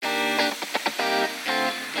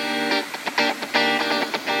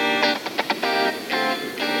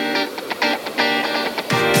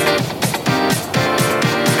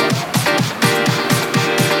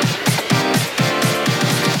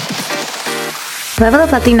Level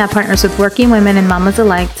Up Latina partners with working women and mamas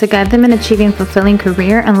alike to guide them in achieving fulfilling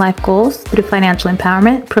career and life goals through financial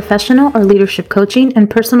empowerment, professional or leadership coaching, and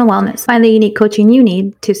personal wellness. Find the unique coaching you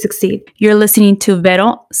need to succeed. You're listening to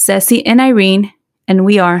Vero, Ceci, and Irene, and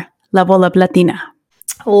we are Level Up Latina.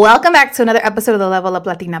 Welcome back to another episode of the Level Up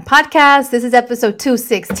Latina podcast. This is episode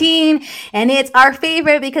 216, and it's our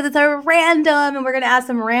favorite because it's our random, and we're going to ask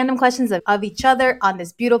some random questions of each other on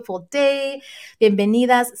this beautiful day.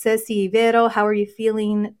 Bienvenidas, Ceci y Vero. How are you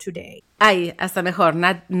feeling today? Ay, hasta mejor.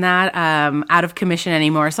 Not out of commission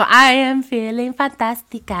anymore. So I am feeling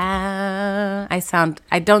fantastica.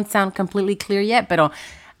 I don't sound completely clear yet, but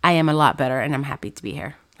I am a lot better, and I'm happy to be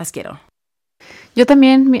here. Let's get on. Yo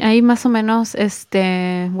también, ahí más o menos,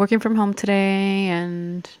 working from home today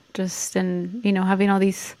and just, having all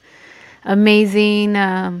these amazing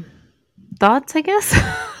thoughts, I guess.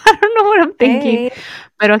 I don't know what I'm thinking. Hey.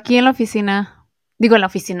 Pero aquí en la oficina,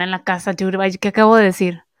 en la casa, dude, ¿qué acabo de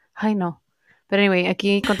decir? Ay, no. Pero anyway,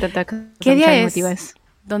 aquí contenta. ¿Qué día es?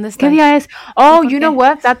 ¿Dónde estás? ¿Qué día es? Oh, you know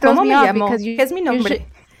what? That throws me off because es mi nombre.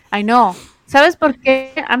 I know. ¿Sabes por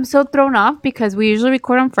qué I'm so thrown off? Because we usually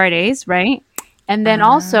record on Fridays, right? And then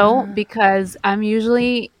also because I'm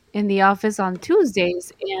usually in the office on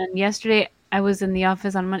Tuesdays, and yesterday I was in the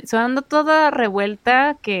office on Monday. So ando toda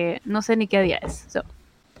revuelta que no sé ni qué día es. So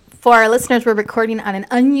for our listeners, we're recording on an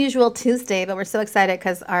unusual Tuesday, but we're so excited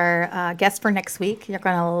because our guest for next week, you're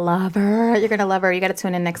going to love her. You're going to love her. You got to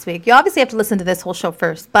tune in next week. You obviously have to listen to this whole show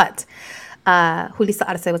first, but Julissa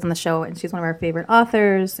Arce was on the show, and she's one of our favorite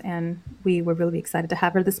authors, and we were really excited to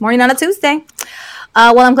have her this morning on a Tuesday.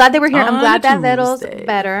 Well, I'm glad they were here. I'm glad that Vero's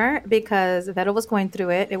better because Vero was going through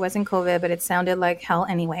it. It wasn't COVID, but it sounded like hell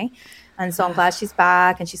anyway. And so I'm glad she's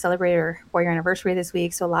back, and she celebrated her 4-year anniversary this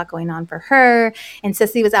week, so a lot going on for her. And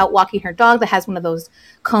Ceci was out walking her dog that has one of those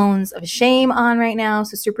cones of shame on right now,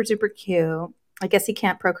 so super, super cute. I guess he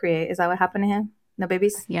can't procreate. Is that what happened to him? No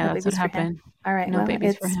babies? Yeah, no that's babies what happened. All right. No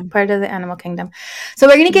babies for him. Part of the animal kingdom. So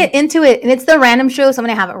we're going to get into it. And it's the random show. So I'm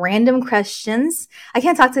going to have random questions. I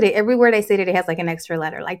can't talk today. Every word I say today has like an extra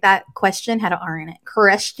letter. Like that question had an R in it.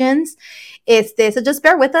 Questions. It's this. So just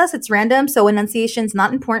bear with us. It's random. So enunciation's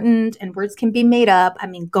not important and words can be made up. I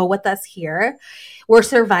mean, go with us here. We're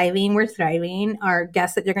surviving. We're thriving. Our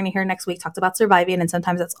guest that you're going to hear next week talked about surviving. And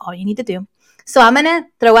sometimes that's all you need to do. So I'm going to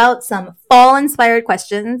throw out some fall-inspired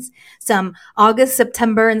questions, some August,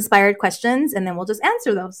 September-inspired questions, and then we'll just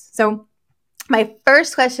answer those. So my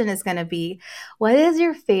first question is going to be, what is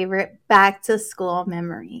your favorite back-to-school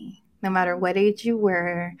memory? No matter what age you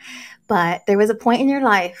were, but there was a point in your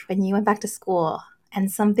life when you went back to school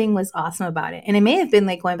and something was awesome about it. And it may have been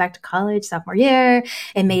like going back to college, sophomore year.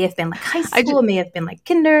 It may have been like high school. It may have been like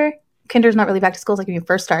kinder. Kinder's not really back to school. It's like when you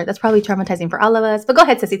first start. That's probably traumatizing for all of us. But go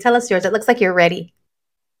ahead, Ceci. Tell us yours. It looks like you're ready.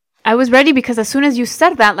 I was ready because as soon as you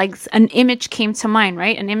said that, like an image came to mind,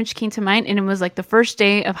 right? An image came to mind, and it was like the first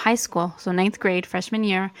day of high school. So 9th grade, freshman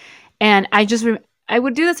year. And I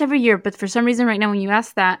would do this every year. But for some reason right now, when you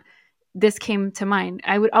asked that, this came to mind.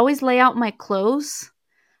 I would always lay out my clothes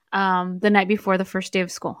the night before the first day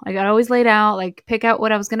of school. I got always laid out, like pick out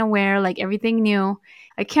what I was going to wear, like everything new.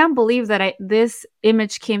 I can't believe that this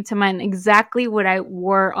image came to mind, exactly what I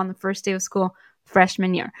wore on the first day of school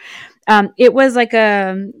freshman year. It was like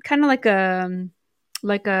a kind of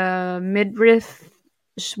like a midriff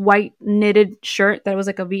white knitted shirt that was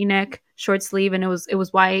like a V-neck short sleeve, and it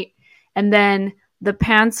was white. And then the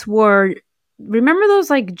pants were, remember those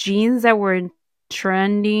like jeans that were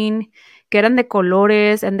trending, que eran de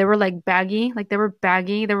colores, and they were like baggy,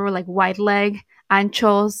 they were like wide leg,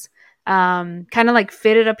 anchos, kind of like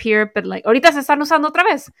fitted up here, but like ahorita se están usando otra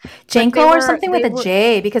vez. Janko or something with a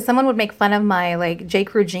J, because someone would make fun of my like J.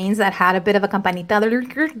 Crew jeans that had a bit of a campanita.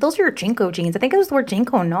 Those are your Janko jeans. I think it was the word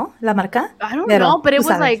Janko, no? La marca? I don't know, but it was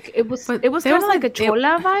like it was kind of like a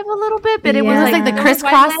chola vibe a little bit, but it was like the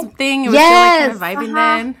crisscross thing. It was still like kind of vibing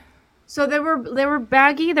then. So they were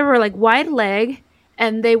baggy. They were like wide leg,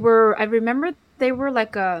 and I remember they were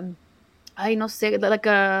like a, I no sé,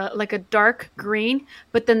 like a dark green,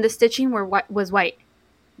 but then the stitching was white.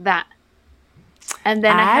 That. And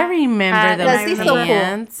then I remember those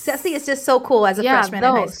pants. Ceci is just so cool as a freshman in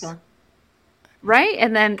high school. Right?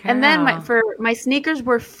 And then my sneakers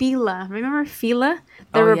were Fila. Remember Fila?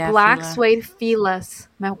 They were black Fila. Suede Filas.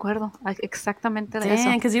 Me acuerdo. Like exactamente de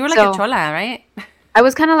eso. Because you were like a chola, right? I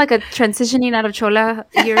was kind of like a transitioning out of chola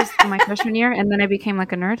years in my freshman year, and then I became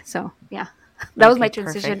like a nerd. So yeah, that was my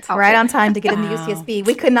transition. Right on time to get into UCSB.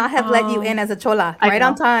 We could not have let you in as a chola. Right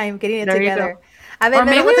on time, getting it together. Or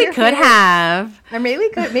maybe we could have. Or maybe we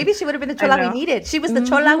could. Maybe she would have been the chola we needed. She was the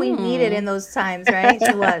chola we needed in those times, right?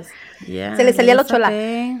 She was. Yeah. Se le salía lo chola.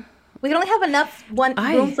 We can only have enough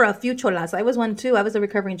room for a few cholas. I was one too. I was a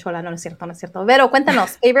recovering chola. No es cierto, no es cierto. Vero,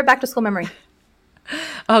 cuéntanos. Favorite back to school memory.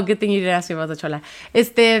 Oh, good thing you didn't ask me about the chola. It's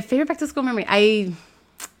the favorite back to school memory.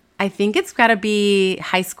 I think it's got to be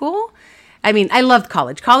high school. I mean, I loved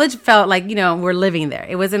college. College felt like, we're living there.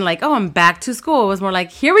 It wasn't like, oh, I'm back to school. It was more like,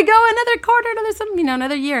 here we go, another quarter,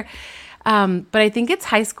 another year. But I think it's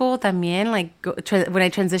high school también. Like when I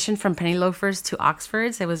transitioned from penny loafers to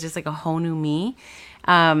Oxfords, it was just like a whole new me.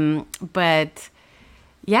 But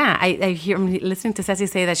yeah, I'm listening to Ceci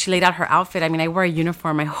say that she laid out her outfit. I mean, I wore a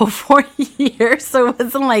uniform my whole 4 years. So it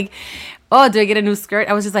wasn't like, oh, do I get a new skirt?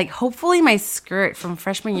 I was just like, hopefully my skirt from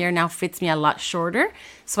freshman year now fits me a lot shorter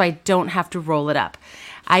so I don't have to roll it up.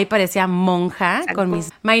 Ahí parecía monja con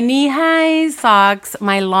my knee-high socks,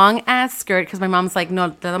 my long-ass skirt, because my mom's like,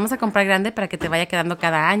 no, te vamos a comprar grande para que te vaya quedando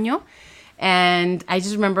cada año. And I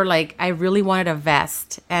just remember, like, I really wanted a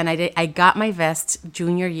vest. And I got my vest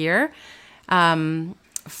junior year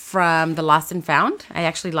from the Lost and Found.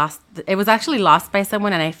 It was actually lost by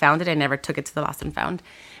someone, and I found it. I never took it to the Lost and Found.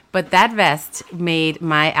 But that vest made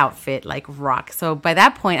my outfit, like, rock. So by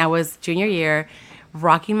that point, I was junior year,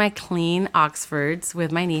 rocking my clean Oxfords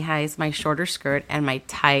with my knee-highs, my shorter skirt, and my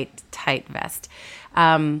tight vest.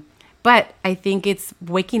 But I think it's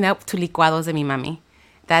waking up to licuados de mi mami.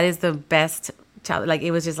 That is the best child. Like,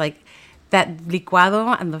 it was just like that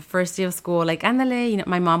licuado on the first day of school. Like, ándale.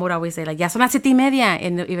 My mom would always say, like, ya son las 7:30.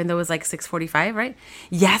 And even though it was like 6:45, right?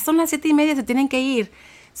 Ya son las 7:30. Se tienen que ir.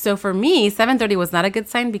 So for me, 7:30 was not a good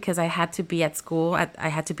sign because I had to be at school. I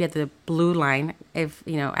had to be at the blue line.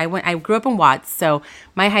 I grew up in Watts, so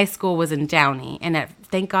my high school was in Downey. And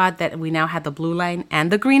thank God that we now had the blue line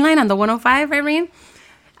and the green line on the 105, Irene.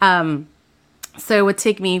 So it would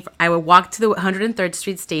take me, I would walk to the 103rd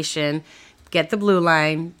Street station, get the blue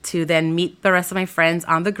line, to then meet the rest of my friends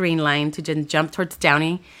on the green line, to then jump towards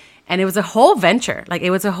Downey. And it was a whole venture. Like, it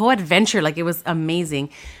was a whole adventure. Like, it was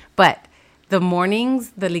amazing. But the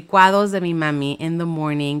mornings, the licuados de mi mami in the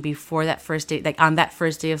morning before that first day, like on that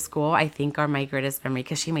first day of school, I think are my greatest memory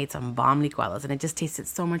because she made some bomb licuados and it just tasted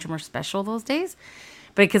so much more special those days.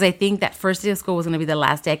 But because I think that first day of school was going to be the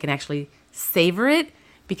last day I can actually savor it,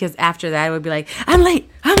 because after that it would be like, I'm late,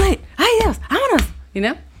 ay Dios,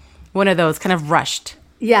 vámonos, one of those kind of rushed.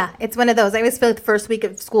 Yeah, it's one of those. I always feel like the first week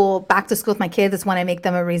of school, back to school with my kids, is when I make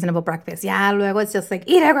them a reasonable breakfast. Yeah, luego it's just like,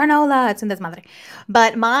 eat a granola. It's un desmadre.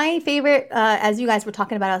 But my favorite, as you guys were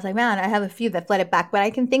talking about, I was like, man, I have a few that fled it back. But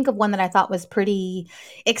I can think of one that I thought was pretty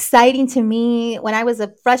exciting to me. When I was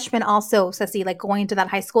a freshman also, Ceci, like going to that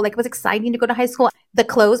high school, like it was exciting to go to high school. The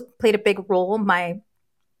clothes played a big role. My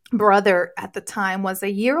brother at the time was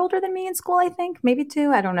a year older than me in school, I think. Maybe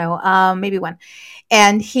 2. I don't know. Maybe 1.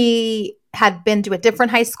 And he had been to a different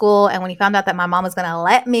high school, and when he found out that my mom was going to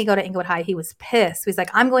let me go to Inglewood High, he was pissed. He's like,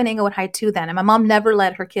 I'm going to Inglewood High too then. And my mom never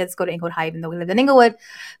let her kids go to Inglewood High, even though we lived in Inglewood,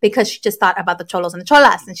 because she just thought about the cholos and the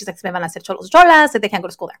cholas. And she's like, se me van a hacer cholos cholas, like they can't go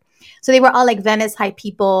to school there. So they were all like Venice High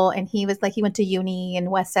people, and he was like, he went to uni in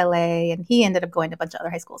West LA, and he ended up going to a bunch of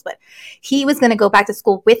other high schools. But he was going to go back to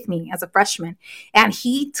school with me as a freshman, and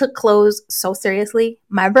he took clothes so seriously.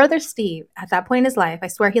 My brother Steve, at that point in his life, I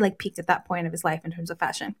swear he like peaked at that point of his life in terms of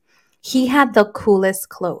fashion. He had the coolest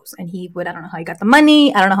clothes, and I don't know how he got the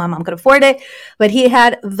money. I don't know how my mom could afford it, but he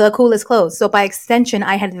had the coolest clothes. So by extension,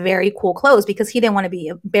 I had very cool clothes because he didn't want to be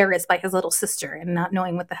embarrassed by his little sister and not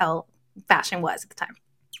knowing what the hell fashion was at the time.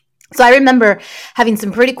 So I remember having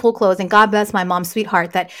some pretty cool clothes, and God bless my mom's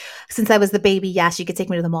sweetheart that since I was the baby, yeah, she could take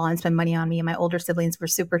me to the mall and spend money on me. And my older siblings were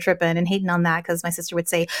super tripping and hating on that because my sister would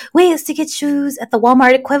say, we used to get shoes at the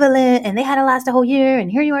Walmart equivalent and they had to last a whole year. And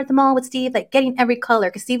here you are at the mall with Steve, like getting every color,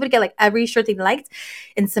 because Steve would get like every shirt that he liked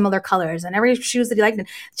in similar colors and every shoes that he liked and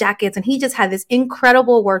jackets. And he just had this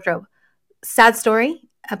incredible wardrobe. Sad story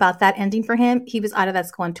about that ending for him. He was out of that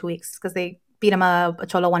school in 2 weeks because they beat him up. A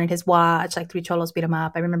cholo wanted his watch. Like 3 cholos beat him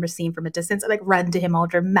up. I remember seeing from a distance. I like ran to him all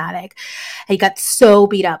dramatic. He got so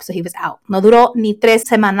beat up, so he was out. No duró ni 3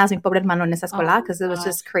 semanas mi pobre hermano en esa escuela because it was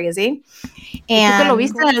just crazy. And lo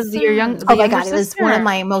viste as your young, oh my God, it was one of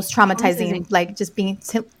my most traumatizing, like just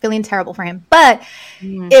feeling terrible for him. But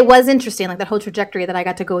it was interesting, like that whole trajectory that I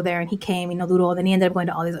got to go there and he came, no duró, then he ended up going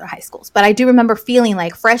to all these other high schools. But I do remember feeling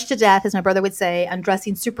like fresh to death, as my brother would say, and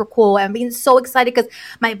dressing super cool and being so excited because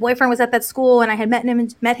my boyfriend was at that school and I had met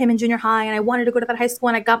him in junior high and I wanted to go to that high school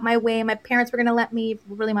and I got my way. My parents were going to let me,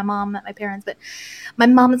 really my mom, not my parents, but my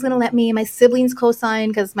mom was going to let me. My siblings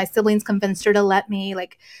co-signed because my siblings convinced her to let me.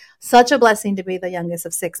 Like, such a blessing to be the youngest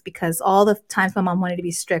of 6 because all the times my mom wanted to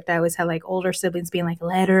be strict, I always had like older siblings being like,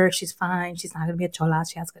 let her, she's fine. She's not going to be a chola.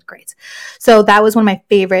 She has good grades. So that was one of my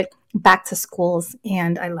favorite back to schools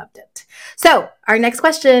and I loved it. So our next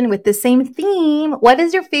question with the same theme, what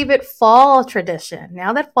is your favorite fall tradition?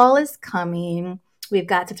 Now that fall is coming, we've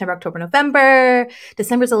got September, October, November.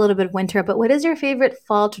 December's a little bit of winter, but what is your favorite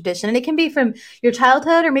fall tradition? And it can be from your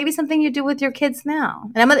childhood or maybe something you do with your kids now.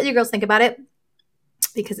 And I'm going to let you girls think about it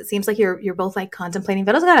because it seems like you're both like contemplating.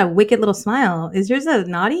 Vero's got a wicked little smile. Is yours a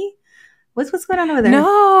naughty? What's going on over there?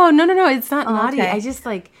 No. It's not naughty. Okay. I just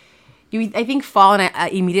like, I think fall and I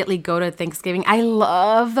immediately go to Thanksgiving. I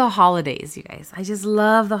love the holidays, you guys. I just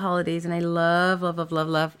love the holidays and I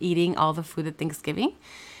love eating all the food at Thanksgiving.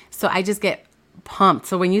 So I just get pumped.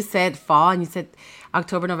 So when you said fall and you said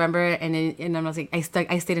October, November, and I was like, I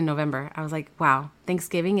stayed in November. I was like, wow,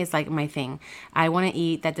 Thanksgiving is like my thing. I want to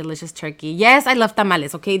eat that delicious turkey. Yes, I love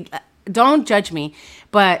tamales. Okay, don't judge me.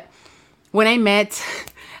 But when I met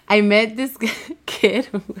this kid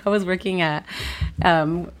who I was working at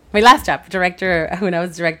my last job, when I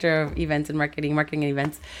was director of events and marketing and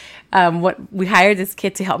events. We hired this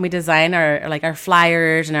kid to help me design our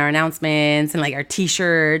flyers and our announcements and like our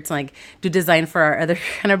T-shirts, and, like do design for our other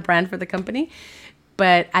kind of brand for the company.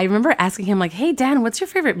 But I remember asking him like, "Hey Dan, what's your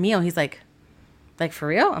favorite meal?" He's like for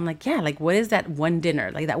real? I'm like, yeah. Like, what is that one dinner,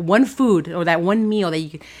 like that one food or that one meal that you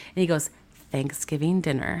could? And he goes, Thanksgiving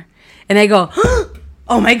dinner. And I go,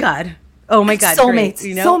 oh my god, soulmates, great,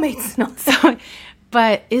 you know? Soulmates. No. So,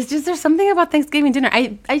 but it's just there's something about Thanksgiving dinner.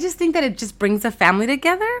 I just think that it just brings the family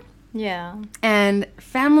together. Yeah. And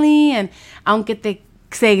family, and aunque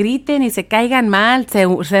se griten y se caigan mal, se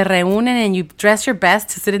reúnen and you dress your best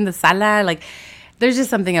to sit in the sala. Like, there's just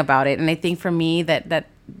something about it. And I think for me that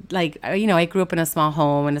like, you know, I grew up in a small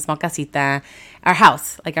home, in a small casita. Our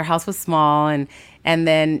house was small. And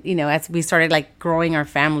then, you know, as we started like growing our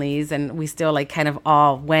families and we still like kind of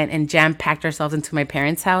all went and jam-packed ourselves into my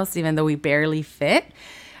parents' house, even though we barely fit.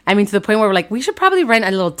 I mean, to the point where we're like, we should probably rent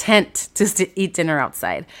a little tent just to eat dinner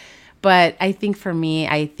outside. But I think for me,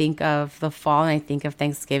 I think of the fall and I think of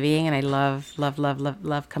Thanksgiving, and I love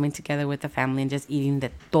coming together with the family and just eating de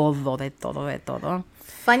todo.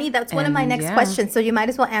 Funny, that's one of my next questions. So you might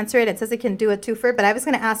as well answer it. It says it can do a twofer, but I was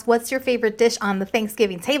going to ask, what's your favorite dish on the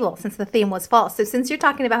Thanksgiving table since the theme was fall? So since you're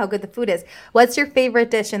talking about how good the food is, what's your favorite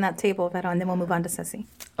dish in that table, Vero? And then we'll move on to Ceci.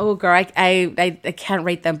 Oh, girl, I can't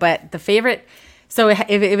rate them, but the favorite. So if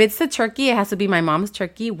it's the turkey, it has to be my mom's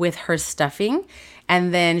turkey with her stuffing.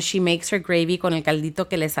 And then she makes her gravy con el caldito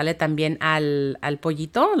que le sale también al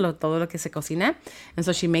pollito, todo lo que se cocina. And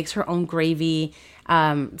so she makes her own gravy.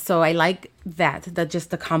 So I like that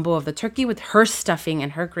just the combo of the turkey with her stuffing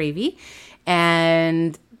and her gravy.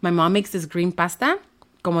 And my mom makes this green pasta,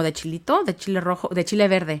 como de chilito, de chile rojo, de chile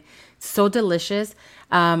verde. So delicious.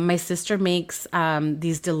 My sister makes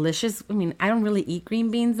these delicious, I mean, I don't really eat green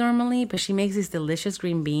beans normally, but she makes these delicious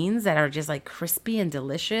green beans that are just like crispy and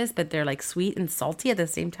delicious, but they're like sweet and salty at the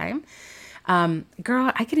same time.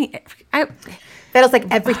 Girl, I can eat. Vero's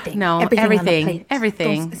like everything. No, everything.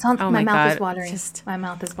 It's on, oh my mouth God. is watering. My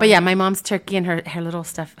mouth is watering. But yeah, my mom's turkey and her little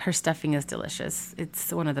stuff, her stuffing is delicious.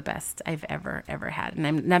 It's one of the best I've ever had. And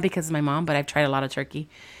I'm not because of my mom, but I've tried a lot of turkey.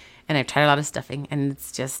 And I've tried a lot of stuffing, and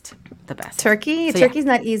it's just the best. Turkey's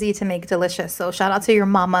not easy to make delicious. So shout out to your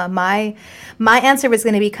mama. My answer was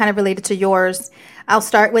going to be kind of related to yours. I'll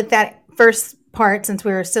start with that first part since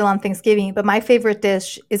we're still on Thanksgiving. But my favorite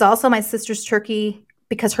dish is also my sister's turkey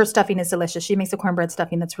because her stuffing is delicious. She makes a cornbread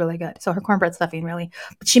stuffing that's really good. So her cornbread stuffing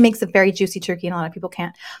but she makes a very juicy turkey and a lot of people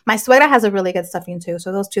can't. My suegra has a really good stuffing too.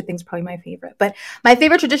 So those two things are probably my favorite. But my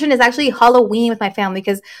favorite tradition is actually Halloween with my family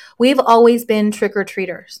because we've always been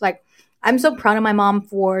trick-or-treaters. Like, I'm so proud of my mom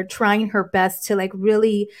for trying her best to like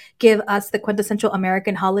really give us the quintessential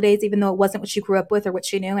American holidays, even though it wasn't what she grew up with or what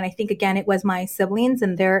she knew. And I think, again, it was my siblings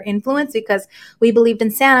and their influence because we believed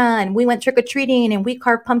in Santa and we went trick-or-treating and we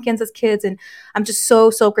carved pumpkins as kids. And I'm just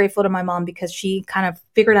so, so grateful to my mom because she kind of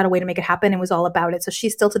figured out a way to make it happen and was all about it. So she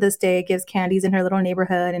still to this day gives candies in her little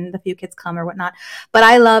neighborhood and the few kids come or whatnot. But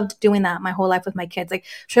I loved doing that my whole life with my kids. Like,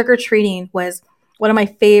 trick-or-treating was one of my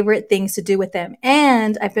favorite things to do with them.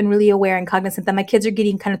 And I've been really aware and cognizant that my kids are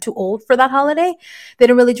getting kind of too old for that holiday. They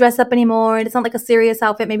don't really dress up anymore. It's not like a serious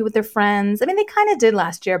outfit, maybe with their friends. I mean, they kind of did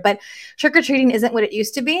last year, but trick-or-treating isn't what it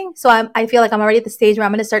used to be. So I feel like I'm already at the stage where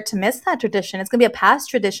I'm going to start to miss that tradition. It's going to be a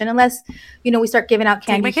past tradition unless, we start giving out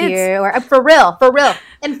candy here. Or for real.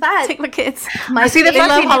 In fact, take my kids. I see the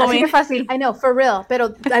Halloween. I know, for real.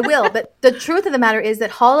 But I will. But the truth of the matter is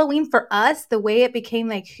that Halloween for us, the way it became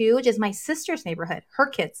like huge is my sister's neighborhood. Her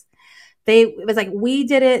kids. It was like we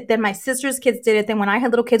did it, then my sister's kids did it. Then when I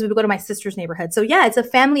had little kids, we would go to my sister's neighborhood. So yeah, it's a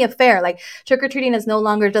family affair. Like trick or treating is no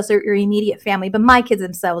longer just your immediate family, but my kids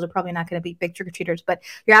themselves are probably not going to be big trick or treaters. But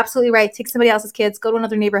you're absolutely right. Take somebody else's kids, go to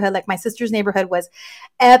another neighborhood. Like my sister's neighborhood was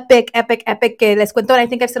epic, epic, epic. Que les cuento, and I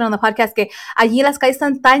think I've said on the podcast que allí las calles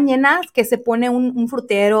están tan llenas que se pone un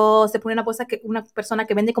frutero, se pone una persona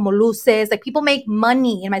que vende como luces. Like people make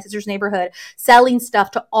money in my sister's neighborhood selling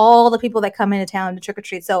stuff to all the people that come into town to trick or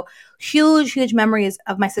treat. So huge memories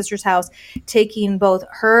of my sister's house, taking both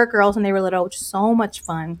her girls when they were little, which is so much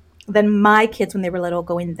fun. Then my kids when they were little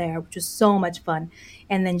going there, which was so much fun.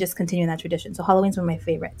 And then just continuing that tradition. So Halloween's one of my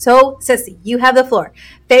favorites. So Sissy, you have the floor.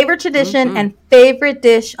 Favorite tradition and favorite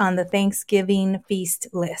dish on the Thanksgiving feast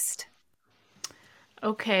list.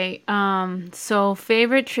 Okay, so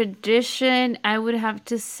favorite tradition, I would have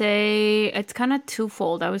to say it's kind of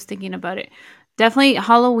twofold. I was thinking about it. Definitely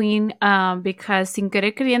Halloween, because sin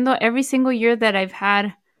querer queriendo, every single year that I've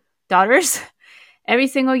had daughters, every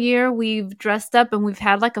single year we've dressed up and we've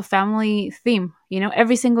had like a family theme,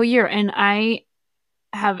 every single year. And I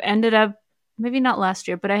have ended up, maybe not last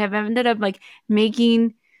year, but I have ended up like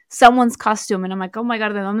making someone's costume, and I'm like, oh my god,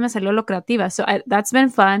 de dónde me salió lo creativa? So that's been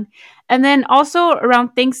fun. And then also around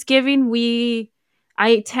Thanksgiving,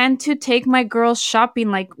 I tend to take my girls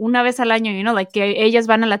shopping like una vez al año, like que ellas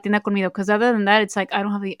van a la tienda conmigo, because other than that, it's like I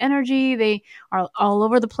don't have the energy. They are all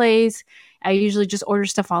over the place. I usually just order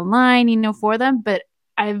stuff online, for them. But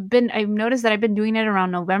I've noticed that I've been doing it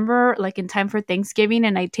around November, like in time for Thanksgiving,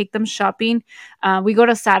 and I take them shopping. We go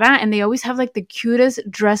to Sara, and they always have like the cutest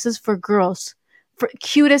dresses for girls.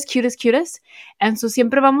 Cutest. And so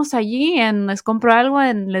siempre vamos allí and les compro algo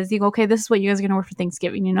and les digo, okay, this is what you guys are going to wear for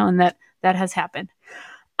Thanksgiving, and that has happened.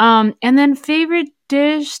 And then favorite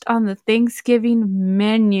dish on the Thanksgiving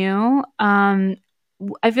menu. I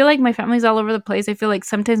feel like my family's all over the place. I feel like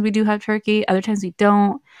sometimes we do have turkey, other times we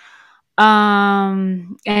don't.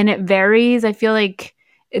 And it varies. I feel like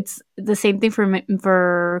it's the same thing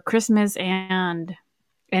for Christmas and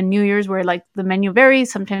New Year's, where like the menu varies.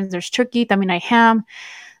 Sometimes there's turkey, también hay ham.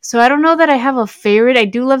 So I don't know that I have a favorite. I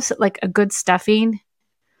do love like a good stuffing.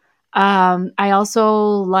 I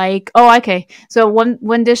also like, so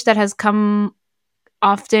one dish that has come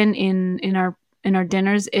often in our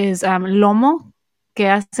dinners is lomo, que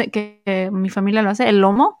mi familia lo hace, el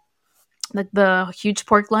lomo, like the huge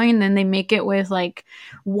pork loin. Then they make it with like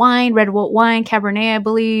wine, red wine, Cabernet, I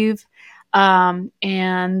believe.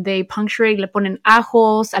 And they punctuate, le ponen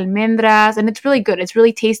ajos, almendras, and it's really good. It's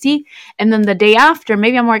really tasty. And then the day after,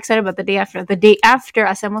 maybe I'm more excited about the day after. The day after,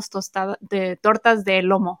 hacemos tortas de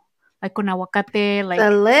lomo, like con aguacate, like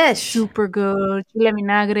delish. Super good. Chile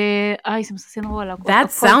vinagre. Ay, se me está haciendo agua la boca.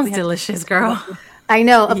 That sounds delicious, girl. I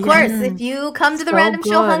know. Of course, if you come to the Random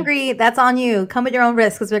Show hungry, that's on you. Come at your own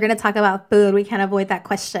risk, because we're going to talk about food. We can't avoid that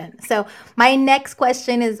question. So my next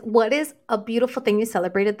question is, what is a beautiful thing you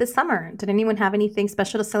celebrated this summer? Did anyone have anything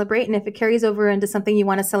special to celebrate? And if it carries over into something you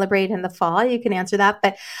want to celebrate in the fall, you can answer that.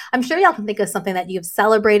 But I'm sure y'all can think of something that you've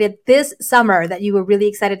celebrated this summer that you were really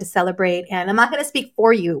excited to celebrate. And I'm not going to speak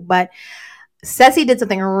for you, but Ceci did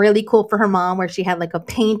something really cool for her mom, where she had like a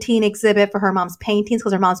painting exhibit for her mom's paintings,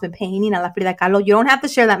 because her mom's been painting a la Frida Kahlo. You don't have to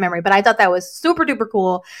share that memory, but I thought that was super duper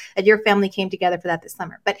cool that your family came together for that this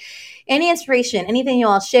summer. But any inspiration, anything you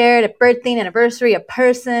all shared, a birthday, an anniversary, a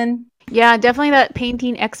person? Yeah, definitely that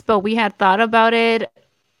painting expo. We had thought about it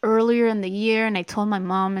earlier in the year, and I told my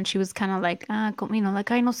mom, and she was kind of like,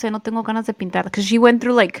 like, ay, no sé, no tengo ganas de pintar. Because she went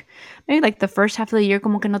through like, maybe like the first half of the year,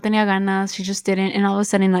 como que no tenía ganas. She just didn't. And all of a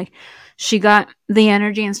sudden, like, she got the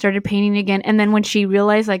energy and started painting again. And then when she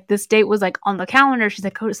realized like this date was like on the calendar, she's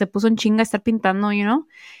like, oh, se puso en chinga estar pintando,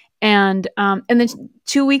 And then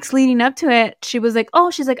 2 weeks leading up to it, she was like,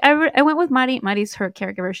 she's like, I went with Mari. Mari's her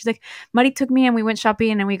caregiver. She's like, Mari took me and we went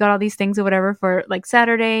shopping and we got all these things or whatever for like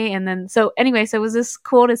Saturday. And then, so anyway, so it was just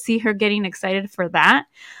cool to see her getting excited for that.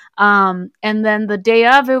 And then the day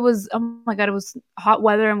of, it was, oh my God, it was hot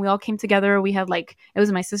weather and we all came together. We had like, it was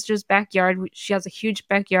in my sister's backyard. She has a huge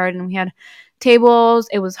backyard and we had tables.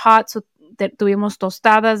 It was hot. So tuvimos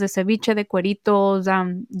tostadas de ceviche, de cueritos,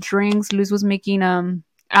 drinks. Luis was making,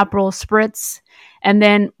 April spritz. And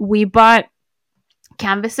then we bought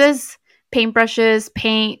canvases, paintbrushes,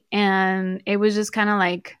 paint, and it was just kind of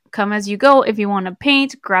like come as you go. If you want to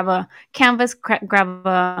paint, grab a canvas, grab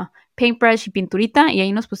a paintbrush y pinturita, y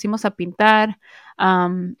ahí nos pusimos a pintar.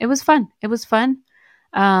 It was fun.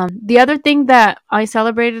 The other thing that I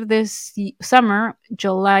celebrated this summer,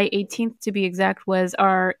 July 18th to be exact, was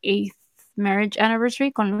our 8th marriage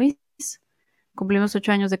anniversary con Luis. Cumplimos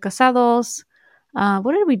 8 años de casados.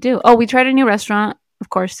 What did we do? Oh, we tried a new restaurant. Of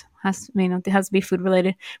course, It has to be food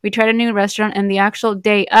related. We tried a new restaurant, and the actual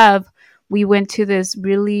day of, we went to this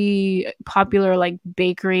really popular like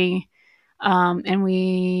bakery, and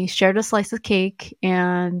we shared a slice of cake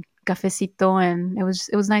and cafecito, and it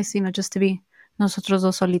was nice, just to be nosotros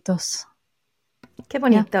dos solitos. Qué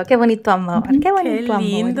bonito, qué bonito amor, qué Qué bonito amor.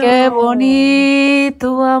 lindo. Qué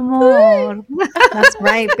bonito amor. That's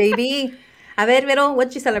right, baby. A ver, Vero, what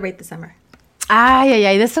did you celebrate this summer?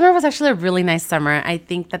 This summer was actually a really nice summer. I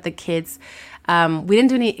think that the kids, we didn't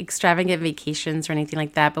do any extravagant vacations or anything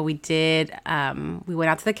like that, but we did. We went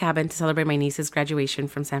out to the cabin to celebrate my niece's graduation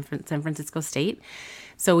from San Francisco State.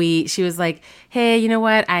 So she was like, hey, you know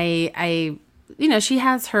what? She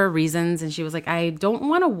has her reasons, and she was like, I don't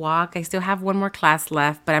want to walk. I still have one more class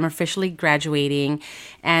left, but I'm officially graduating,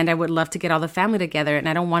 and I would love to get all the family together, and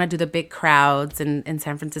I don't want to do the big crowds in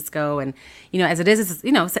San Francisco. And, as it is,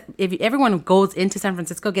 if everyone goes into San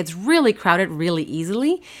Francisco, it gets really crowded really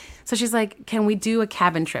easily. So she's like, can we do a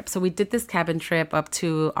cabin trip? So we did this cabin trip up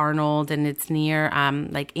to Arnold, and it's near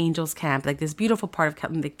like Angels Camp, like this beautiful part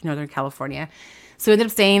of Northern California. So we ended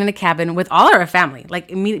up staying in a cabin with all our family, like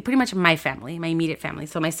pretty much my family, my immediate family.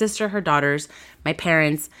 So my sister, her daughters, my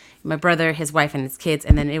parents, my brother, his wife, and his kids.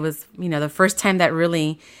 And then it was, the first time that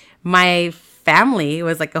really my family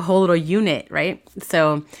was like a whole little unit, right?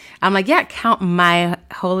 So I'm like, yeah, count my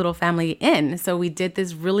whole little family in. So we did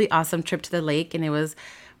this really awesome trip to the lake, and it was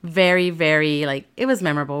very, very, it was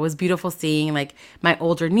memorable. It was beautiful seeing, my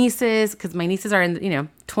older nieces, because my nieces are in,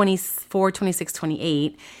 24, 26,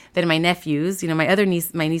 28. Then my nephews,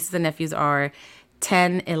 my nieces and nephews are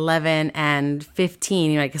 10, 11, and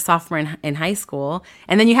 15, like a sophomore in high school.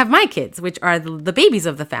 And then you have my kids, which are the babies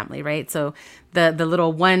of the family, right? So the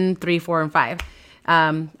little 1, 3, 4, and 5.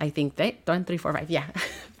 I think, right? 1, 3, 4, 5, yeah.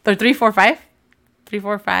 Or 3, 4, 5? 3,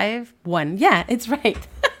 4, 5, 1. Yeah, it's right.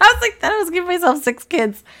 I was like, I was giving myself 6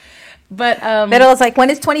 kids. But it's like, when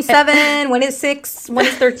is 27, when is 6, when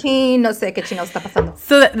is 13, no sé qué chingados está pasando.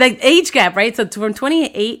 So the age gap, right? So from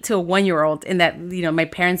 28 to a 1-year-old, and that, my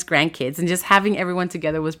parents' grandkids, and just having everyone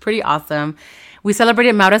together was pretty awesome. We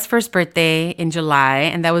celebrated Maura's first birthday in July,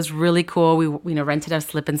 and that was really cool. We rented a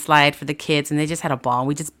slip and slide for the kids, and they just had a ball.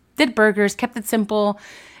 We just did burgers, kept it simple,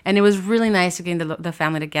 and it was really nice to get the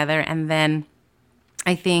family together. And then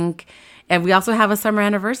I think... And we also have a summer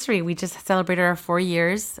anniversary. We just celebrated our 4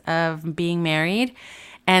 years of being married.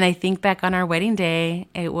 And I think back on our wedding day,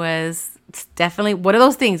 it was definitely one of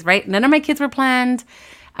those things, right? None of my kids were planned.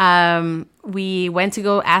 We went to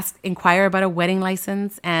go inquire about a wedding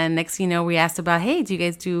license. And next thing you know, we asked about, hey, do you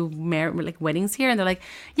guys do weddings here? And they're like,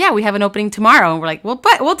 yeah, we have an opening tomorrow. And we're like, well,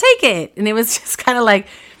 but we'll take it. And it was just kind of like,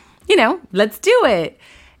 let's do it.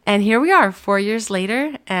 And here we are 4 years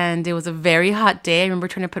later, and it was a very hot day. I remember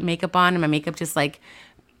trying to put makeup on, and my makeup just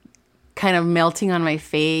kind of melting on my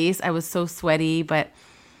face. I was so sweaty, but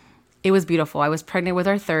it was beautiful. I was pregnant with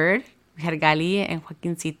our third. We had Gali and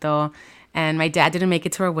Joaquincito, and my dad didn't make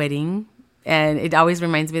it to our wedding. And it always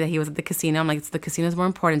reminds me that he was at the casino. I'm like, the casino's more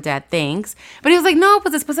important, Dad. Thanks. But he was like, no,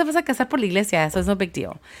 pues después te vas a casar por la iglesia, so it's no big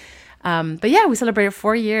deal. But yeah, we celebrated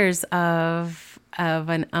 4 years of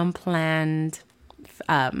an unplanned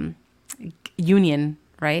union,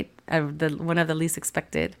 right? One of the least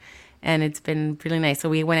expected, and it's been really nice. So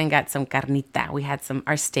we went and got some carnita. We had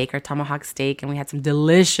our tomahawk steak, and we had some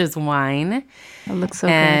delicious wine. It looks so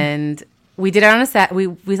good. good. We did it on a Saturday.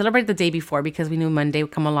 We celebrated the day before because we knew Monday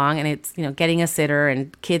would come along, and it's getting a sitter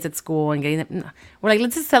and kids at school and getting them. We're like,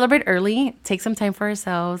 let's just celebrate early, take some time for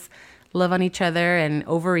ourselves, love on each other, and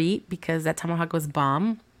overeat because that tomahawk was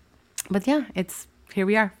bomb. But yeah, here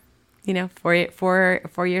we are.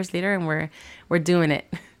 4 years later, and we're doing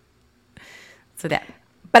it. So that.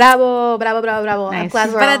 Bravo, bravo, bravo, bravo. Nice. I'm glad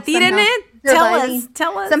we're But all didn't it?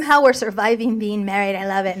 Tell us. Somehow we're surviving being married. I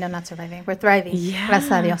love it. No, not surviving. We're thriving. Yeah.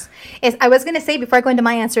 Gracias a Dios. I was going to say, before I go into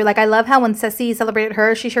my answer, I love how when Ceci celebrated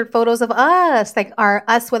her, she shared photos of us,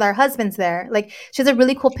 us with our husbands there. She has a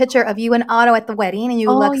really cool picture of you and Otto at the wedding, and you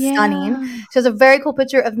look stunning. She has a very cool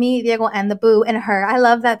picture of me, Diego, and the boo, and her. I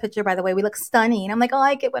love that picture, by the way. We look stunning. I'm like,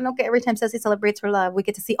 I get one. Okay, every time Ceci celebrates her love, we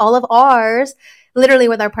get to see all of ours literally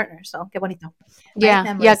with our partners. So, qué bonito.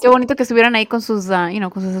 Yeah, qué bonito que estuvieran ahí con sus,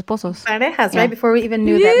 con sus esposos. Parejas, right? Before we even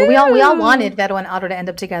knew that. Well, we all wanted Vero and Otto to end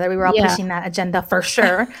up together. We were all pushing that agenda for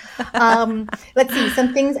sure. Let's see.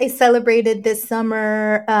 Some things I celebrated this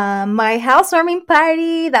summer. My housewarming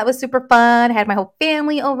party. That was super fun. I had my whole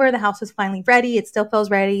family over. The house was finally ready. It still feels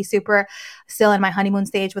ready. Super still in my honeymoon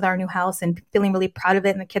stage with our new house and feeling really proud of it.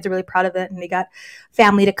 And the kids are really proud of it. And we got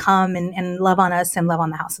family to come and love on us and love on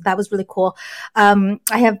the house. So that was really cool. I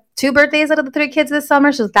have 2 birthdays out of the 3 kids this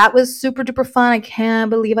summer. So that was super duper fun. I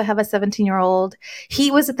can't believe I have a 17-year-old.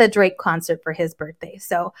 He was at the Drake concert for his birthday.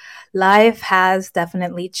 So life has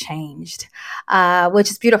definitely changed,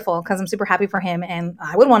 which is beautiful because I'm super happy for him. And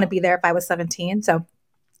I would want to be there if I was 17. So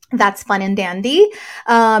that's fun and dandy.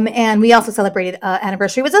 And we also celebrated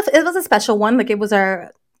anniversary. It was a special one. Like it was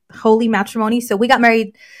our holy matrimony. So we got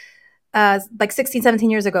married like 16,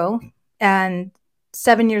 17 years ago. And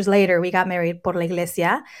 7 years later, we got married por la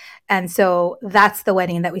iglesia. And so that's the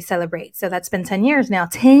wedding that we celebrate. So that's been 10 years now,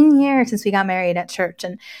 10 years since we got married at church.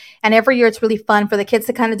 And every year it's really fun for the kids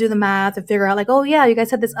to kind of do the math and figure out like, oh yeah, you guys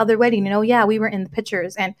had this other wedding. And oh yeah, we were in the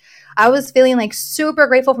pictures. And I was feeling like super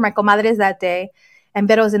grateful for my comadres that day. And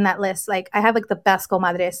Vero's in that list. Like I have like the best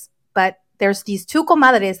comadres, but there's these 2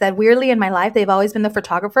 comadres that weirdly in my life, they've always been the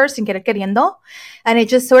photographers sin querer queriendo. And it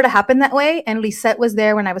just sort of happened that way. And Lisette was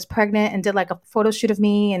there when I was pregnant and did like a photo shoot of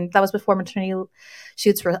me. And that was before maternity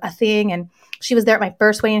shoots were a thing. And she was there at my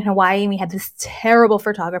first wedding in Hawaii. And we had this terrible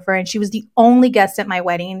photographer. And she was the only guest at my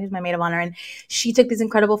wedding. She was my maid of honor. And she took these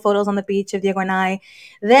incredible photos on the beach of Diego and I.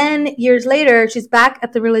 Then years later, she's back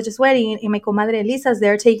at the religious wedding. And my comadre Elisa's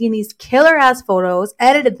there taking these killer ass photos,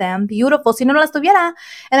 edited them, beautiful. Si no las tuviera.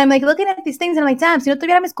 And I'm like looking at these things and I'm like, damn, si no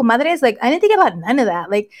tuviera mis comadres, like I didn't think about none of that.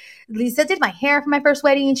 Like Lisa did my hair for my first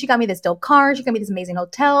wedding. She got me this dope car. She got me this amazing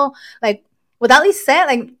hotel. Like without Lisa,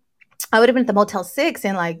 like I would have been at the Motel 6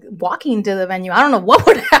 and like walking to the venue. I don't know what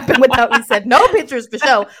would happen without Lisa. No pictures for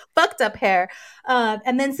show. Fucked up hair.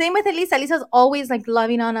 And then same with Elisa. Elisa's always like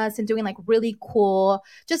loving on us and doing like really cool,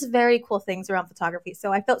 just very cool things around photography.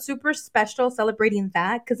 So I felt super special celebrating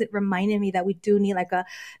that because it reminded me that we do need like a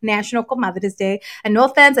National Comadres Day. And no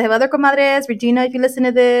offense, I have other comadres. Regina, if you listen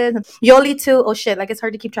to this. Yoli too. Oh shit, like it's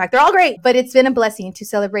hard to keep track. They're all great. But it's been a blessing to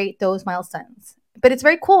celebrate those milestones. But it's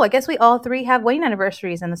very cool. I guess we all 3 have wedding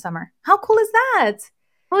anniversaries in the summer. How cool is that?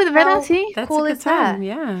 Oh, the verdad, sí. That's cool a good is that? time.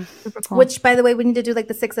 Yeah. Super cool. Which, by the way, we need to do like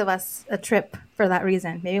the 6 of us a trip for that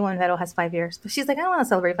reason. Maybe when Vero has 5 years. But she's like, I don't want to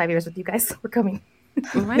celebrate 5 years with you guys. We're coming.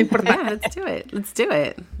 Right? Yeah, let's do it. Let's do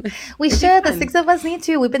it. We should. The 6 of us need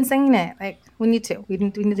to. We've been saying it. Like we need to. We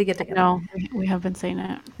need to get together. No, we have been saying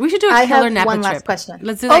it. We should do a I killer have Napa one trip. last question.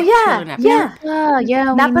 Let's do Oh killer Napa. yeah.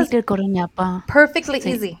 Yeah, we Napa's need to go to Napa. perfectly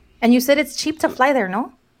easy. And you said it's cheap to fly there,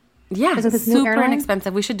 no? Yeah, Isn't this new super airline?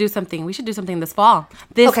 inexpensive. We should do something. We should do something this fall.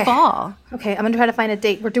 This fall. Okay, I'm gonna try to find a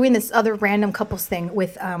date. We're doing this other random couples thing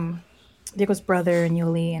with Diego's brother and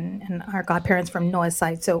Yuli and our godparents from Noah's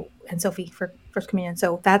side. So and Sophie for First Communion.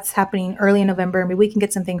 So that's happening early in November. Maybe we can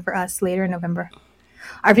get something for us later in November.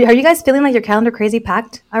 Are you guys feeling like your calendar crazy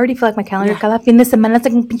packed? I already feel like my calendar cada fin de semana es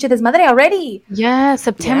like un pinche desmadre already. Yeah,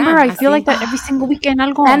 September. Yeah, I feel así. like that every single weekend.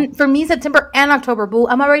 Algo. And for me, September and October, boo.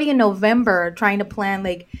 I'm already in November trying to plan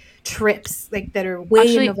like trips like that are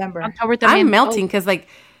way in November. October también. I'm melting because like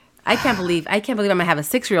I can't believe I'm gonna have a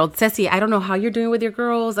 6-year-old. Ceci, I don't know how you're doing with your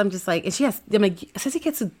girls. I'm just like, and I'm like, Ceci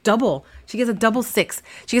gets a double. She gets a double 6.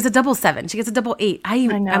 She gets a double 7. She gets a double 8. I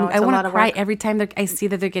want to cry every time I see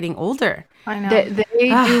that they're getting older. I know. They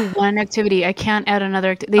do one activity. I can't add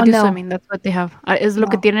another. They do swimming. That's what they have. Is lo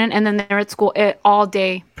que tienen, and then they're at school all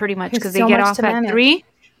day pretty much because There's they so get much off to at manage. 3,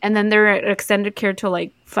 and then they're at extended care till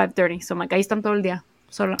like 5:30. So I'm like, ahí están todo el día.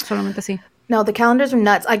 Solamente así. No, the calendars are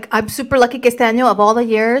nuts. Like I'm super lucky que este año of all the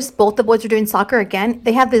years, both the boys are doing soccer again.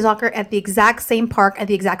 They have the soccer at the exact same park at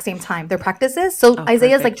the exact same time. Their practices. So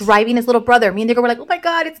Isaiah's like perfect. driving his little brother. Me and Diego were like, oh my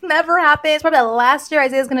God, it's never happened. It's probably the last year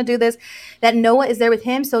Isaiah's gonna do this. That Noah is there with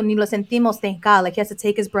him. So ni lo sentimos, thank God. Like he has to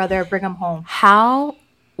take his brother, bring him home.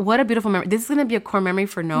 What a beautiful memory. This is going to be a core memory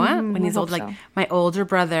for Noah when he's old. Like my older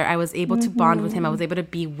brother, I was able to bond with him. I was able to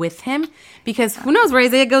be with him because who knows where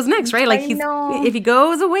Isaiah goes next, right? Like if he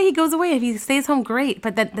goes away, he goes away. If he stays home, great.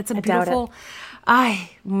 But that's a beautiful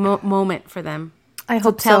moment for them. I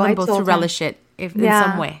hope Tell so. them I both to told him. relish it in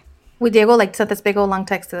some way. We Diego like sent this big old long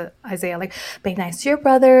text to Isaiah, like, be nice to your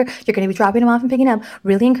brother. You're going to be dropping him off and picking him up.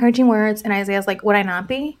 Really encouraging words. And Isaiah's like, would I not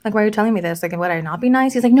be? Like, why are you telling me this? Like, would I not be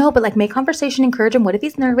nice? He's like, no, but like make conversation, encourage him. What if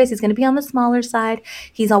he's nervous? He's going to be on the smaller side.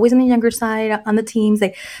 He's always on the younger side on the teams.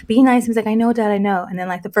 Like, be nice. He's like, I know, Dad, I know. And then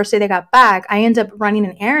like the first day they got back, I end up running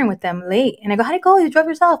an errand with them late. And I go, how'd it go? You drove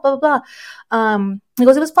yourself, blah, blah, blah. He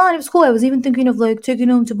goes, it was fun. It was cool. I was even thinking of like taking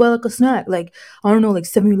him to buy like a snack, like I don't know, like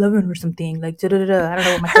 7-Eleven or something. Like da da da. I don't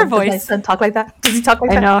know. What Her does voice. my son talk like that? Does he talk like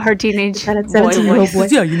that? I know her teenage That boy 17-year-old voice.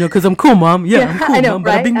 boy. Yeah, you know, because I'm cool, Mom. Yeah, I'm cool, I know, Mom.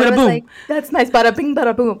 right? Bada bing, I bada was boom. like, that's nice. Bada bing,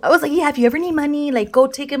 bada boom. I was like, yeah, if you ever need money, like go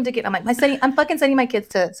take him to get. I'm like, I'm fucking sending my kids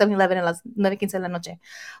to 7-Eleven a las 9:15 de la noche.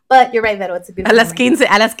 But you're right, Vero. It's a A beautiful. las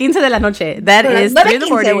 15 de la noche. That is 3 in the 9:15,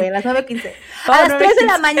 morning. güey, las 9:15. A las 3 de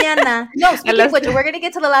la mañana. No, speaking of which, we're gonna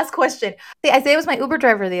get to the last question. See, Isaiah was my Uber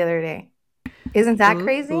driver the other day. Isn't that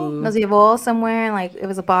crazy? Nos llevó somewhere, and like it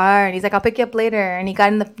was a bar, and he's like, "I'll pick you up later." And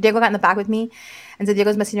Diego got in the back with me, and so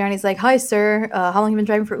Diego's messing around. He's like, "Hi, sir. How long you been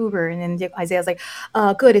driving for Uber?" And then Isaiah's like,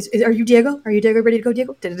 "Good. Are you Diego? Are you Diego ready to go,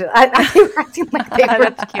 Diego?" I keep acting like they were.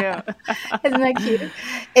 That's cute. Isn't that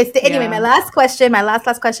cute? Anyway. My last question,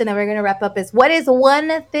 last question, and we're gonna wrap up is: what is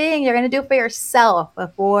one thing you're gonna do for yourself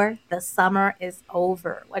before the summer is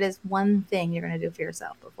over? What is one thing you're gonna do for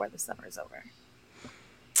yourself before the summer is over?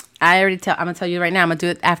 I'm gonna tell you right now. I'm gonna do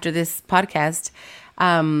it after this podcast.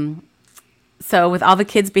 So with all the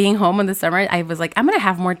kids being home in the summer, I was like, I'm gonna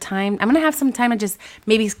have more time. I'm gonna have some time to just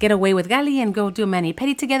maybe get away with Gali and go do a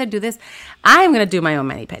mani-pedi together. Do this. I'm gonna do my own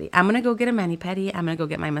mani-pedi. I'm gonna go get a mani-pedi. I'm gonna go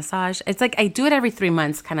get my massage. It's like I do it every 3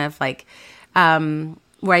 months, kind of like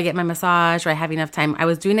where I get my massage, where I have enough time. I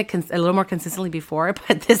was doing it a little more consistently before,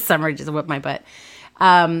 but this summer just whipped my butt.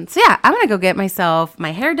 So yeah, I'm gonna go get myself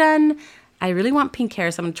my hair done. I really want pink hair,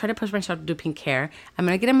 so I'm going to try to push myself to do pink hair. I'm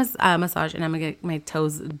going to get a massage, and I'm going to get my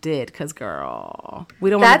toes did, because, girl, we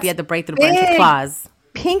don't want to be at the breakthrough branch with claws.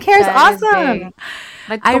 Pink hair is awesome.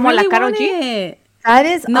 Like, I really want it. That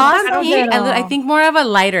is not awesome. pink. I think more of a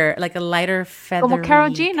lighter feather. Como Karol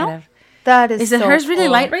G, no? That is Is it so hers really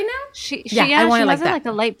cool. light right now? She I want it has like that. Like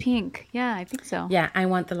a light pink. Yeah, I think so. Yeah, I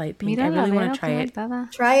want the light pink. I really want to try it.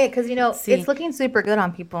 Try it, because it's looking super good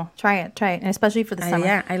on people. Try it, and especially for the summer.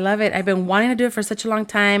 Yeah, I love it. I've been wanting to do it for such a long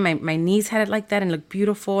time. My niece had it like that and looked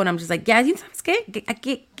beautiful, and I'm just like, yeah, ¿sabes qué?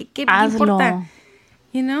 ¿Qué importa?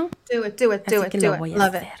 You know? Do it. Love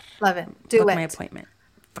it. Do Book it. my appointment.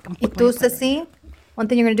 ¿Y tú, Ceci? One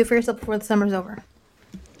thing you're going to do for yourself before the summer's over?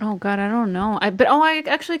 Oh God, I don't know. I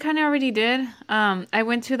actually kind of already did. I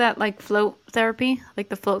went to that like float therapy, like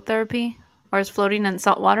the float therapy, where I was floating in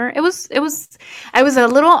salt water. I thought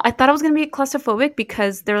I was gonna be claustrophobic,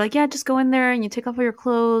 because they're like, yeah, just go in there and you take off all your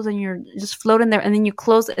clothes and you're just float in there, and then you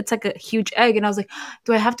close. It's like a huge egg, and I was like,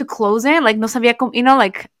 do I have to close it? Like no sabía como,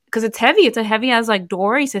 like, because it's heavy. It's a heavy as like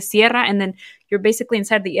door. Y se cierra, and then you're basically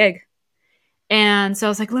inside the egg. And so I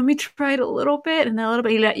was like, let me try it a little bit, and then a little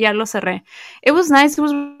bit, y ya lo cerré. It was nice. It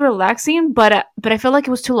was relaxing, but I felt like it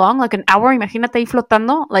was too long, like an hour. Imagínate ahí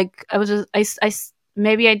flotando. Like I was just,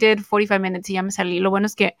 maybe I did 45 minutes y ya me salí. Lo bueno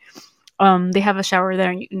es que they have a shower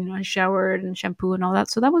there, and I showered and shampoo and all that.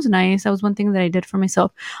 So that was nice. That was one thing that I did for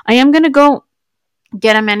myself. I am going to go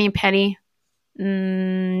get a mani-pedi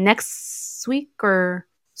next week or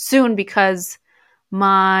soon, because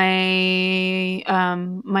my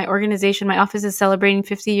organization, my office is celebrating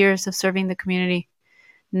 50 years of serving the community,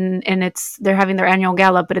 and they're having their annual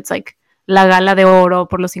gala, but it's like La Gala de Oro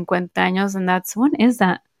por los 50 años, and when is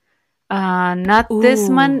that? Not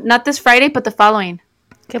this Friday, but the following.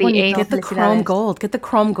 Qué the bonito. 8th. Get the chrome gold. Get the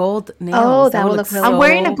chrome gold nails. Oh, that would look really I'm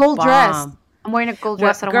wearing a gold bomb. dress. I'm wearing a gold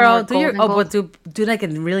dress. Girl, but do like a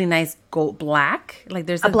really nice gold black. Like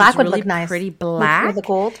there's a black would really look nice. Pretty black with the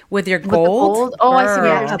gold. with your gold. Oh, I see what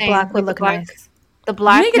Yeah, you're a saying. black would With look nice. The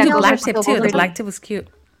black. You can do nails black are tip so too. The pretty. black tip was cute.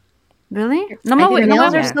 Really? No, Your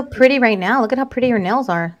nails are yeah. so pretty right now. Look at how pretty your nails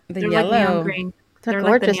are. The They're like neon yellow. green. They're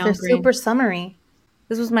like the gorgeous. neon They're green. super summery.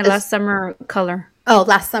 This was my last summer color. Oh,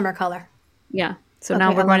 last summer color. Yeah. So Okay,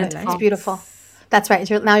 now I we're love going it. into It's fall. beautiful. That's right.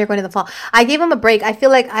 Now you're going to the fall. I gave him a break. I feel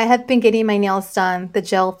like I have been getting my nails done, the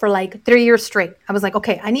gel, for like 3 years straight. I was like,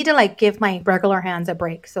 okay, I need to like give my regular hands a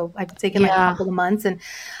break. So I've taken like a couple of months. And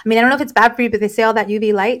I mean, I don't know if it's bad for you, but they say all that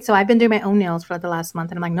UV light. So I've been doing my own nails for the last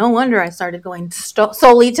month. And I'm like, no wonder I started going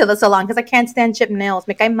solely to the salon, because I can't stand chipped nails.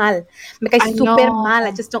 Me cae mal. Me cae I super know. mal.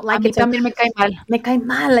 I just don't like A mí it. So también me cae mal. me cae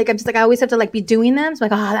mal. Like I'm just like, I always have to like be doing them. So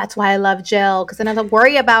I'm like, oh, that's why I love gel, because then I don't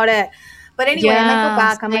worry about it. But anyway, I might go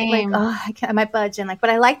back. I might like, I can't. I might budge and like. But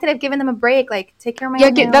I like that I've given them a break. Like, take care of my. Yeah,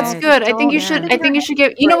 own nails. that's good. I think you Yeah. should. I think you should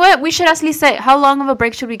give. You know what? We should ask Lisa, how long of a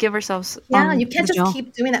break should we give ourselves? Yeah, you can't the just gel?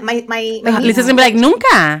 keep doing that. My Lisa's gonna be like,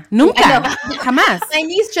 nunca, jamás. my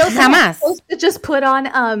niece Josie Jamás. was supposed to just put on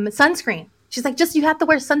sunscreen. She's like, you have to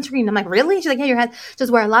wear sunscreen. I'm like, really? She's like, yeah, your hands.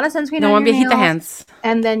 Just wear a lot of sunscreen. No on one your viejita nails. hands.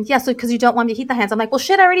 And then so because you don't want viejita hands. I'm like, well,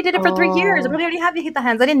 shit, I already did it for 3 years. I probably already have viejita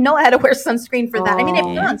hands. I didn't know I had to wear sunscreen for that. I mean, I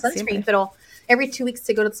put on sunscreen, but every 2 weeks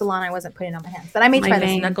to go to the salon, I wasn't putting on my hands. But I may try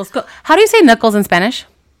this. Knuckles. How do you say knuckles in Spanish?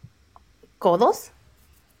 Codos?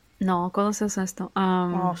 No, ¿cómo es esto?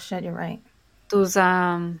 Oh shit, you're right. Tus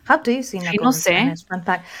How do you say knuckles no in sé. Spanish? Fun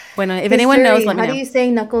fact. Bueno, if Hey, anyone Suri, knows, let me how know. do you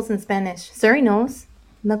say knuckles in Spanish? Suri knows.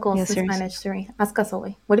 Knuckles Yeah, in Suri's- Spanish, Suri. Ask us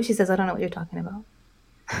away. What if she says, I don't know what you're talking about?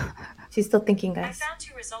 She's still thinking, guys.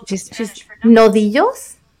 she's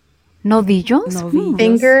Nodillos? nodillos? Nodillos.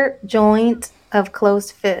 Finger joint of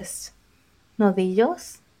closed fist.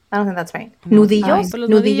 Nodillos? I don't think that's right. Nudillos? Los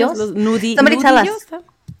Nudillos? los Somebody tell us. nudillos,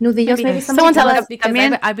 Nudillos, maybe Someone tell us us. because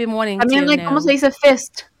También- I've been wanting I mean, to like, know. ¿cómo se dice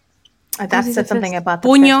fist? That said something about the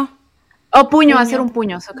Puño. Oh, puño, hacer un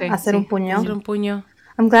puño. Okay. Hacer un puño. Hacer un puño.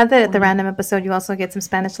 I'm glad that at the random episode you also get some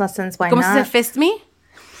Spanish lessons. Why ¿Cómo se not? dice fist me?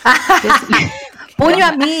 Puño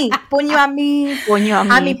a mí. Puño a mí. Puño a mí.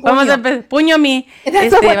 A mi puño. Vamos a empezar. Puño a mí.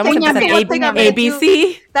 That's the one Vamos a thing- empezar. one thing I'm gonna do.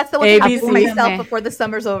 ABC. That's the one thing I do ABC. myself Okay. before the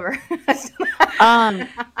summer's over.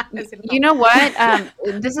 You know what?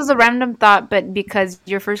 This is a random thought, but because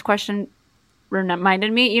your first question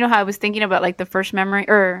reminded me, you know how I was thinking about like the first memory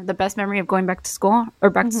or the best memory of going back to school or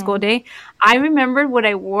back to school day. I remembered what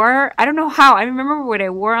I wore. I don't know how. I remember what I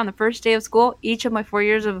wore on the first day of school each of my 4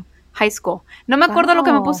 years of high school. No me acuerdo lo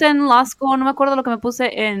que me Wow. puse en law school. No me acuerdo lo que me puse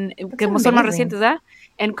en que son más amazing. recientes, ¿verdad?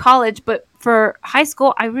 In college, but for high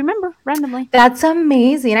school, I remember randomly. That's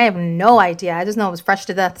amazing. I have no idea. I just know it was fresh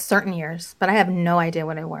to death certain years, but I have no idea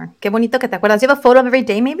what I wore. Qué bonito que te acuerdas. Do you have a photo of every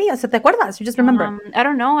day maybe? O sea, ¿te acuerdas? You just remember. I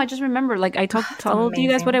don't know. I just remember, like I told you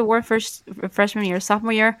guys what I wore freshman year,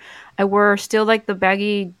 sophomore year. I wore still like the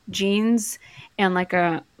baggy jeans and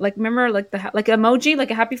remember like the like emoji,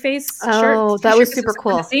 like a happy face shirt. Oh, that was T-shirt, super so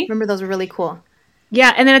cool. to see. Remember those were really cool.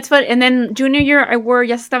 Yeah, and then it's fun. And then junior year, I wore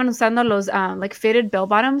ya se estaban usando los like fitted bell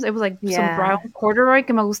bottoms. It was like Yeah. some brown corduroy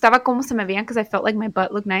que me gustaba cómo se me veían because I felt like my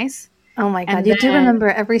butt looked nice. Oh my God. And You do then- remember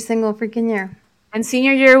every single freaking year. And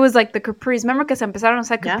senior year was like the capris. Remember que se empezaron a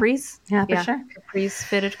usar Yeah. capris? Yeah, for sure. Capris,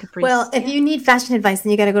 fitted capris. Well, if you need fashion advice,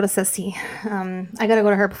 then you got to go to Ceci. I got to go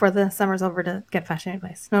to her before the summer's over to get fashion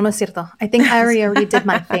advice. No es cierto. I think I already did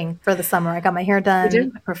my thing for the summer. I got my hair done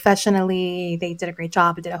did? professionally. They did a great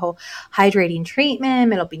job. I did a whole hydrating treatment.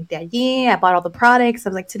 Me lo pinté allí. I bought all the products. I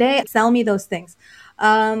was like, today, sell me those things.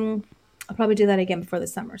 I'll probably do that again before the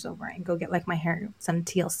summer's over and go get like my hair, some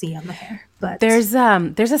TLC on the hair. But There's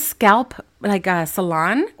a scalp like a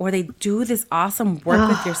salon where they do this awesome work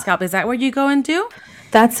with your scalp. Is that where you go and do?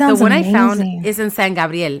 that sounds The one amazing. I found is in San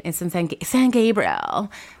Gabriel. It's in San Gabriel,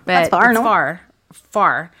 but That's far, it's no?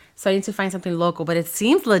 far. So I need to find something local. But it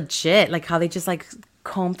seems legit, like how they just like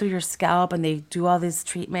comb through your scalp and they do all this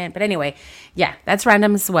treatment. But anyway, yeah, that's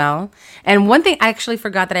random as well. And one thing I actually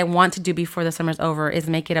forgot that I want to do before the summer's over is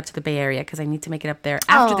make it up to the Bay Area because I need to make it up there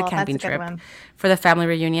after the Oh, camping that's a good trip one. for the family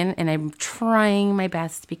reunion. And I'm trying my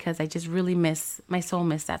best because I just really my soul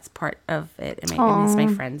miss that part of it. And I miss my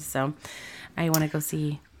friends. So I want to go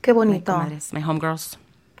see Qué my bonito. comadres, my homegirls.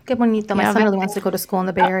 Qué bonito. My Yeah, son but- really wants to go to school in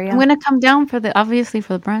the Bay Area. I'm gonna come down for the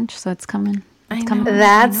brunch, so it's coming. It's coming.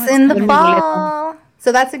 That's in the coming. fall.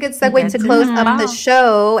 So that's a good segue to close up the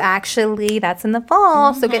show. Actually, that's in the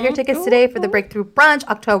fall. So get your tickets today for the Breakthrough Brunch,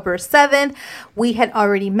 October 7th. We had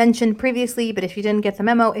already mentioned previously, but if you didn't get the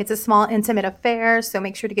memo, it's a small, intimate affair. So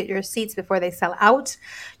make sure to get your seats before they sell out.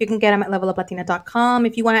 You can get them at leveluplatina.com.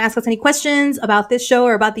 If you want to ask us any questions about this show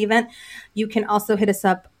or about the event, you can also hit us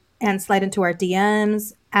up and slide into our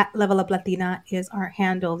DMs. At Level Up Latina is our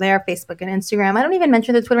handle there, Facebook and Instagram. I don't even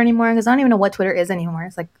mention the Twitter anymore because I don't even know what Twitter is anymore.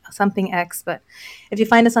 It's like something X. But if you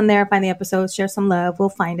find us on there, find the episodes, share some love, we'll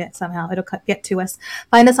find it somehow. It'll get to us.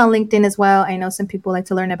 Find us on LinkedIn as well. I know some people like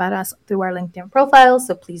to learn about us through our LinkedIn profiles,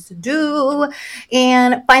 so please do.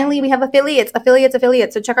 And finally, we have affiliates.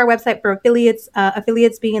 So check our website for affiliates.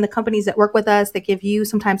 Affiliates being the companies that work with us that give you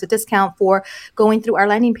sometimes a discount for going through our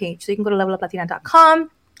landing page. So you can go to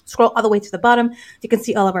leveluplatina.com. Scroll all the way to the bottom. You can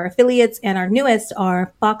see all of our affiliates, and our newest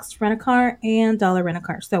are Fox Rent-A-Car and Dollar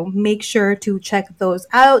Rent-A-Car. So make sure to check those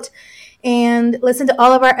out and listen to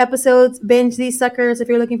all of our episodes. Binge these suckers if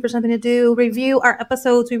you're looking for something to do. Review our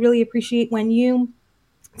episodes. We really appreciate when you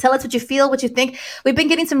tell us what you feel, what you think. We've been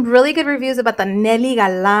getting some really good reviews about the Nelly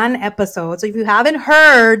Galan episode. So if you haven't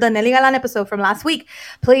heard the Nelly Galan episode from last week,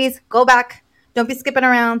 please go back. Don't be skipping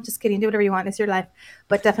around. Just kidding. Do whatever you want. It's your life.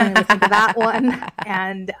 But definitely listen to that one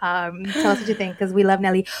and tell us what you think because we love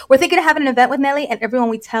Nelly. We're thinking of having an event with Nelly, and everyone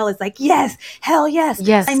we tell is like, yes, hell yes,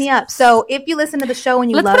 Yes. sign me up. So if you listen to the show and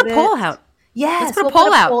you Let's love put a poll it, out. yes, Let's put we'll a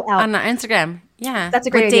poll out poll on our Instagram. Yeah. That's a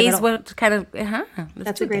great what idea. days, what kind of,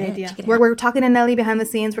 That's a great idea. We're talking to Nelly behind the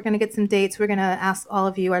scenes. We're going to get some dates. We're going to ask all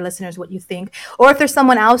of you, our listeners, what you think. Or if there's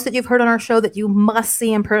someone else that you've heard on our show that you must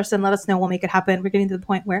see in person, let us know. We'll make it happen. We're getting to the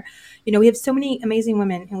point where, we have so many amazing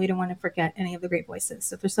women and we don't want to forget any of the great voices.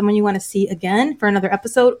 So if there's someone you want to see again for another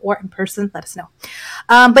episode or in person, let us know.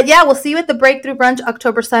 But yeah, we'll see you at the Breakthrough Brunch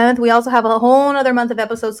October 7th. We also have a whole other month of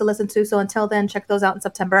episodes to listen to. So until then, check those out in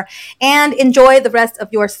September and enjoy the rest of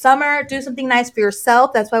your summer. Do something nice for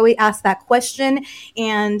yourself. That's why we asked that question,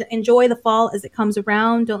 and enjoy the fall as it comes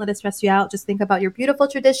around. Don't let it stress you out. Just think about your beautiful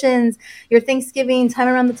traditions, your Thanksgiving, time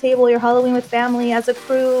around the table, your Halloween with family as a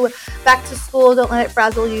crew, back to school. Don't let it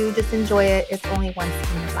frazzle you. Just enjoy it. It's only once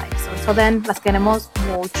in your life. So until then, las queremos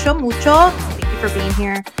mucho, mucho. Thank you for being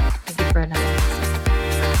here. Thank you for another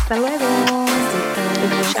episode. Hasta luego.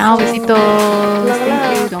 Ciao, besitos. Love,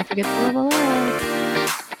 Thank you. love. Don't forget to level up.